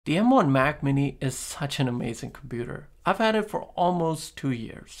The M1 Mac Mini is such an amazing computer. I've had it for almost 2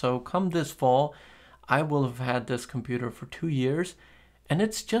 years. So come this fall, I will have had this computer for 2 years, and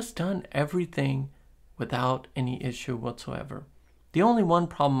it's just done everything without any issue whatsoever. The only one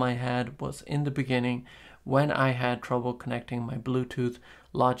problem I had was in the beginning when I had trouble connecting my Bluetooth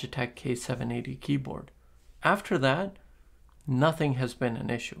Logitech K780 keyboard. After that, nothing has been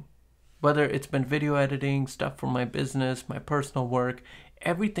an issue. Whether it's been video editing, stuff for my business, my personal work,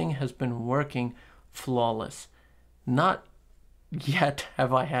 everything has been working flawless. Not yet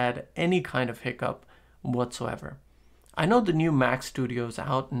have I had any kind of hiccup whatsoever. I know the new Mac Studio is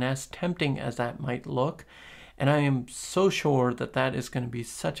out, and as tempting as that might look, and I am so sure that that is going to be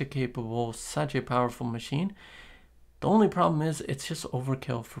such a capable, such a powerful machine, the only problem is it's just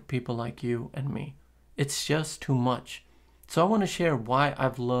overkill for people like you and me. It's just too much. So I want to share why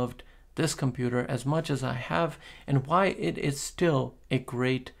I've loved this computer as much as I have and why it is still a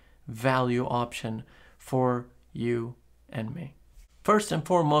great value option for you and me. First and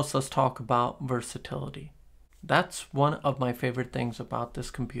foremost, let's talk about versatility. That's one of my favorite things about this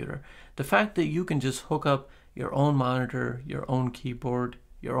computer. The fact that you can just hook up your own monitor, your own keyboard,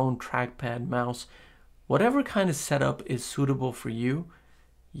 your own trackpad, mouse, whatever kind of setup is suitable for you,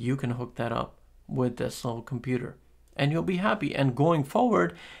 you can hook that up with this little computer and you'll be happy. And going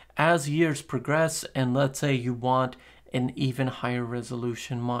forward, as years progress, and let's say you want an even higher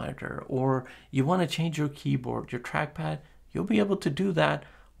resolution monitor, or you want to change your keyboard, your trackpad, you'll be able to do that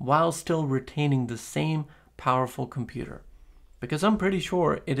while still retaining the same powerful computer. Because I'm pretty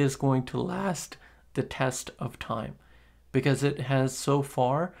sure it is going to last the test of time. Because it has so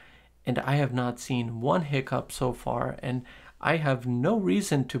far, and I have not seen one hiccup so far, and I have no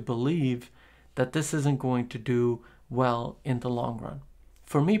reason to believe that this isn't going to do well in the long run.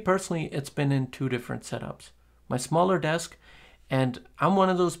 For me personally, it's been in two different setups. My smaller desk, and I'm one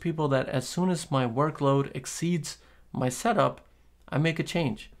of those people that as soon as my workload exceeds my setup, I make a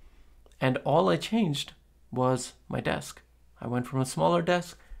change. And all I changed was my desk. I went from a smaller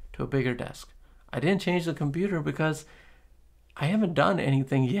desk to a bigger desk. I didn't change the computer because I haven't done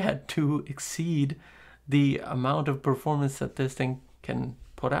anything yet to exceed the amount of performance that this thing can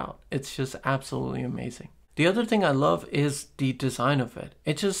put out. It's just absolutely amazing. The other thing I love is the design of it.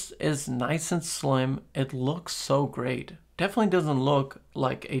 It just is nice and slim. It looks so great. Definitely doesn't look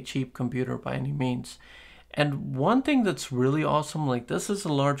like a cheap computer by any means. And one thing that's really awesome, like this is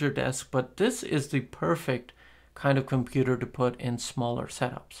a larger desk, but this is the perfect kind of computer to put in smaller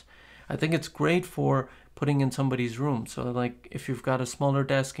setups. I think it's great for putting in somebody's room. So like if you've got a smaller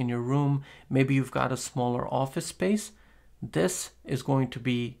desk in your room, maybe you've got a smaller office space, this is going to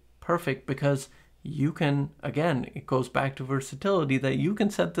be perfect because you can, again, it goes back to versatility, that you can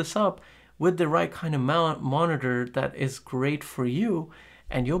set this up with the right kind of monitor that is great for you,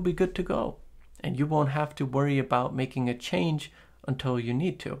 and you'll be good to go. And you won't have to worry about making a change until you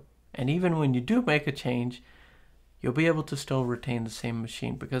need to. And even when you do make a change, you'll be able to still retain the same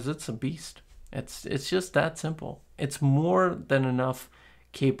machine because it's a beast. It's just that simple. It's more than enough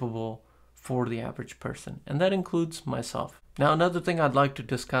capable for the average person, and that includes myself. Now, another thing I'd like to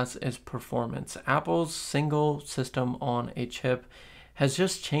discuss is performance. Apple's single system on a chip has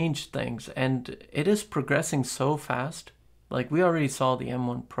just changed things, and it is progressing so fast. Like we already saw the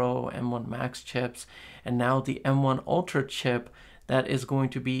M1 Pro, M1 Max chips, and now the M1 Ultra chip that is going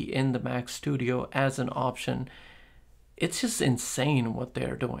to be in the Mac Studio as an option. It's just insane what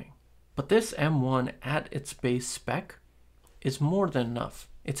they're doing. But this M1 at its base spec is more than enough.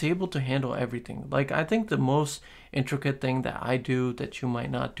 It's able to handle everything. Like I think the most intricate thing that I do that you might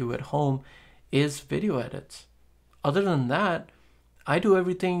not do at home is video edits. Other than that, I do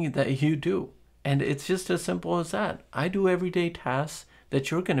everything that you do. And it's just as simple as that. I do everyday tasks that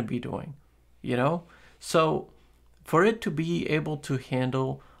you're going to be doing, you know? So for it to be able to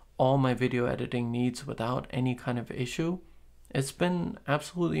handle all my video editing needs without any kind of issue, it's been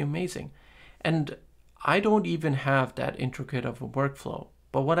absolutely amazing. And I don't even have that intricate of a workflow.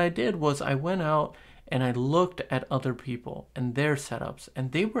 But what I did was I went out and I looked at other people and their setups,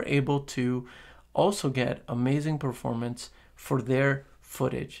 and they were able to also get amazing performance for their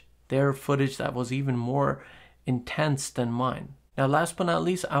footage that was even more intense than mine. Now, last but not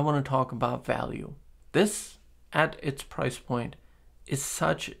least, I want to talk about value. This, at its price point, is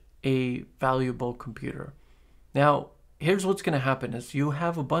such a valuable computer. Now, here's what's going to happen is you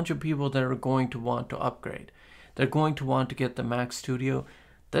have a bunch of people that are going to want to upgrade. They're going to want to get the Mac Studio.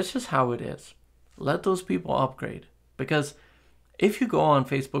 That's just how it is. Let those people upgrade. Because if you go on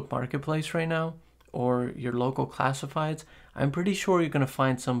Facebook Marketplace right now, or your local classifieds, I'm pretty sure you're going to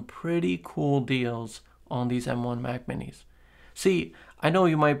find some pretty cool deals on these M1 Mac Minis. See, I know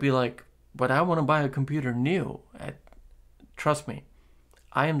you might be like, but I want to buy a computer new. Trust me,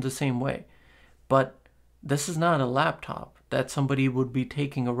 I am the same way. But this is not a laptop that somebody would be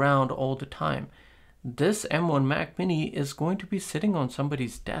taking around all the time. This M1 Mac Mini is going to be sitting on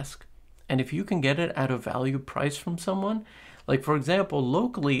somebody's desk. And if you can get it at a value price from someone, like for example,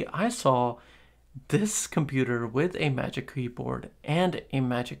 locally, I saw this computer with a Magic Keyboard and a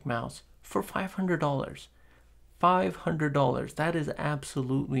Magic Mouse for $500. $500. That is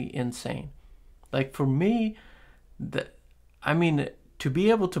absolutely insane. Like for me, I mean, to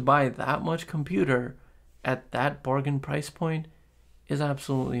be able to buy that much computer at that bargain price point is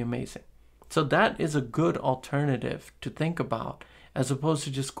absolutely amazing. So that is a good alternative to think about as opposed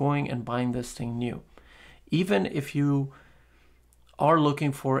to just going and buying this thing new. Even if you are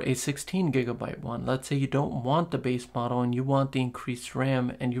looking for a 16 gigabyte one, let's say you don't want the base model and you want the increased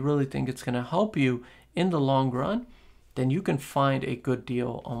RAM and you really think it's going to help you in the long run, then you can find a good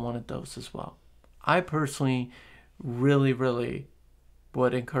deal on one of those as well. I personally really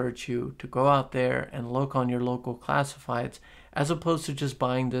would encourage you to go out there and look on your local classifieds as opposed to just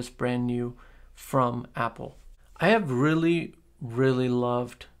buying this brand new from Apple. I have really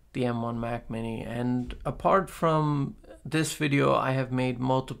loved the M1 Mac Mini, and apart from this video, I have made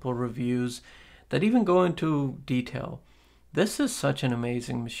multiple reviews that even go into detail. This is such an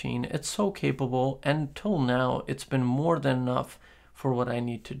amazing machine. It's so capable, and till now, it's been more than enough for what I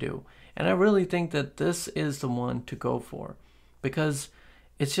need to do. And I really think that this is the one to go for because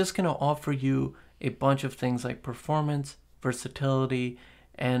it's just going to offer you a bunch of things like performance, versatility,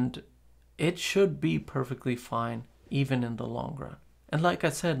 and it should be perfectly fine even in the long run. And like I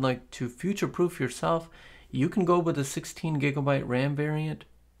said, like to future-proof yourself, you can go with a 16 gigabyte RAM variant,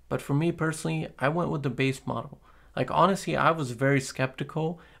 but for me personally, I went with the base model. Like honestly, I was very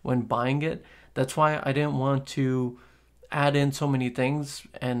skeptical when buying it. That's why I didn't want to add in so many things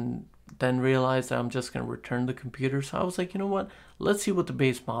and then realize that I'm just going to return the computer. So I was like, you know what? Let's see what the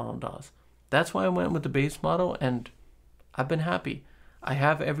base model does. That's why I went with the base model, and I've been happy. I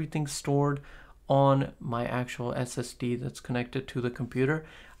have everything stored on my actual SSD that's connected to the computer.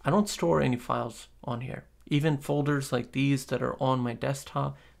 I don't store any files on here. Even folders like these that are on my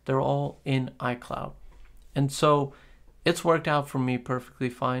desktop, they're all in iCloud. And so it's worked out for me perfectly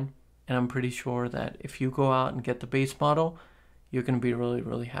fine. And I'm pretty sure that if you go out and get the base model, you're going to be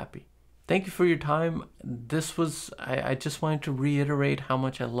really happy. Thank you for your time. I just wanted to reiterate how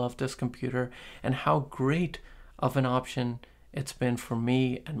much I love this computer and how great of an option it's been for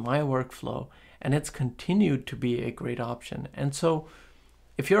me and my workflow. And it's continued to be a great option. And so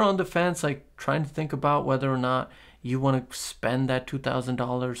if you're on the fence, like trying to think about whether or not you want to spend that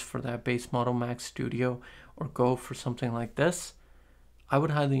 $2,000 for that base model Mac Studio or go for something like this, I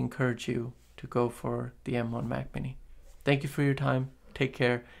would highly encourage you to go for the M1 Mac Mini. Thank you for your time. Take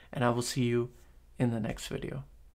care, and I will see you in the next video.